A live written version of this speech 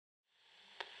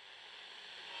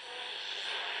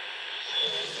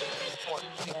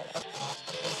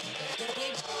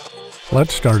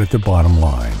Let's start at the bottom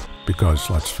line, because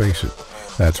let's face it,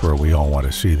 that's where we all want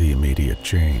to see the immediate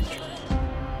change.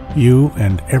 You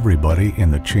and everybody in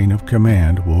the chain of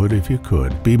command would, if you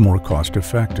could, be more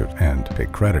cost-effective and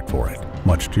take credit for it,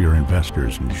 much to your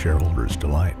investors' and shareholders'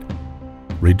 delight.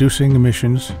 Reducing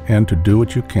emissions and to do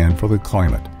what you can for the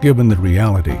climate, given the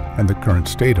reality and the current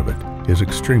state of it, is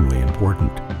extremely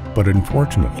important. But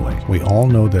unfortunately, we all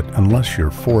know that unless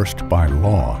you're forced by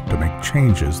law to make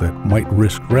changes that might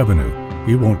risk revenue,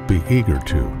 you won't be eager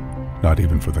to, not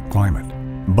even for the climate.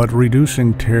 But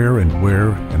reducing tear and wear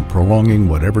and prolonging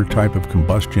whatever type of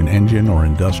combustion engine or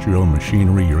industrial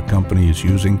machinery your company is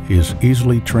using is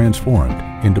easily transformed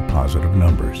into positive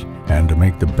numbers. And to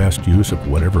make the best use of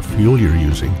whatever fuel you're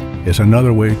using is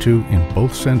another way to, in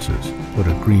both senses, put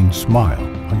a green smile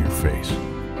on your face.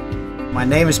 My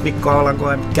name is Mikko Alanko.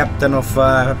 I'm captain of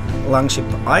Longship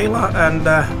Ayla,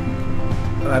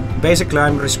 and basically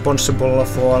I'm responsible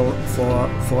for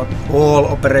all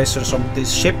operations of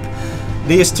this ship.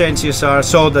 These changes are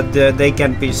so that they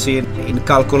can be seen in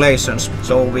calculations.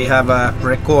 So we have a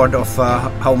record of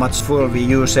how much fuel we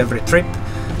use every trip.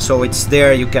 So it's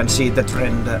there, you can see the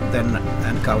trend then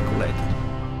and calculate.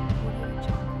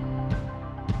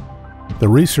 The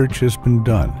research has been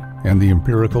done, and the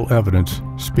empirical evidence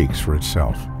speaks for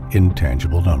itself in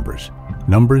tangible numbers.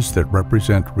 Numbers that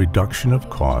represent reduction of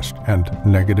cost and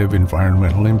negative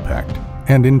environmental impact,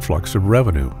 and influx of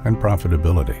revenue and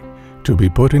profitability. To be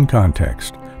put in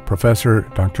context, Professor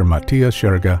Dr. Matthias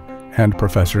Scherger and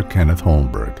Professor Kenneth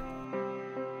Holmberg.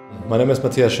 My name is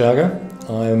Matthias Scherger.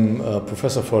 I'm a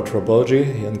professor for tribology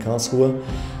here in Karlsruhe,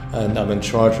 and I'm in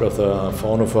charge of the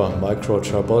Fraunhofer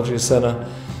Microtribology Center.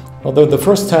 Although the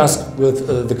first task with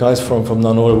the guys from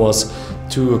Nanol was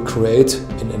to create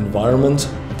an environment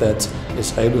that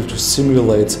is able to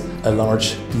simulate a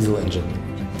large diesel engine.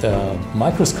 The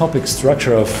microscopic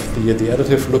structure of the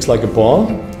additive looks like a ball.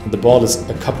 The ball is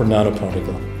a copper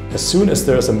nanoparticle. As soon as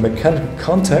there is a mechanical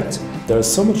contact, there is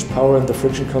so much power in the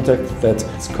friction contact that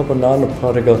this copper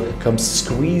nanoparticle comes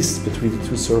squeezed between the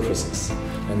two surfaces.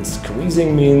 And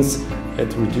squeezing means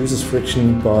it reduces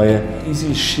friction by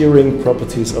easy shearing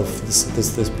properties of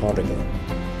this particle.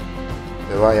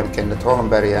 So I am Kenneth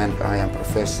Holmberg and I am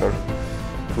professor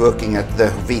working at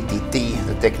the VTT,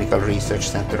 the Technical Research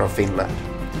Center of Finland.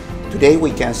 Today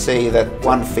we can say that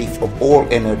 1/5 of all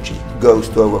energy goes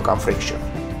to overcome friction.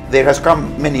 There has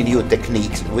come many new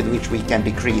techniques with which we can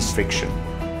decrease friction.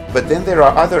 But then there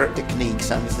are other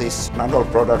techniques, and this Nanol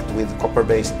product with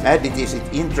copper-based additives is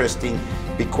interesting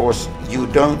because you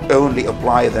don't only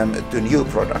apply them to new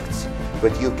products,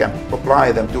 but you can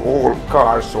apply them to all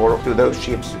cars or to those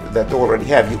ships that already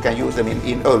have. You can use them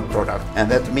in old products. And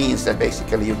that means that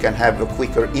basically you can have a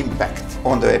quicker impact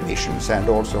on the emissions and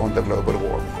also on the global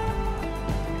warming.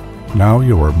 Now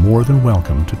you are more than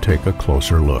welcome to take a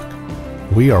closer look.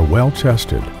 We are well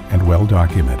tested and well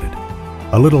documented.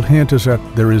 A little hint is that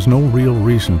there is no real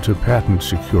reason to patent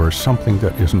secure something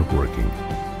that isn't working.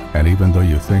 And even though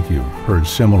you think you've heard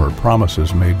similar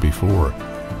promises made before,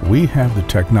 we have the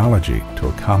technology to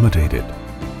accommodate it,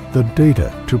 the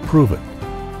data to prove it,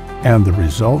 and the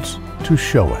results to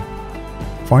show it.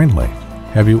 Finally,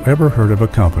 have you ever heard of a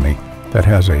company that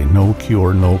has a no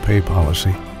cure, no pay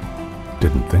policy?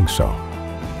 Didn't think so.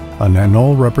 A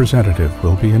Nanol representative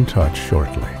will be in touch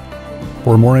shortly.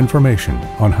 For more information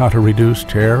on how to reduce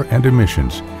tear and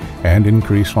emissions and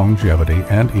increase longevity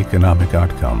and economic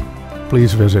outcome,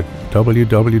 please visit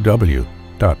www.nanol.eu.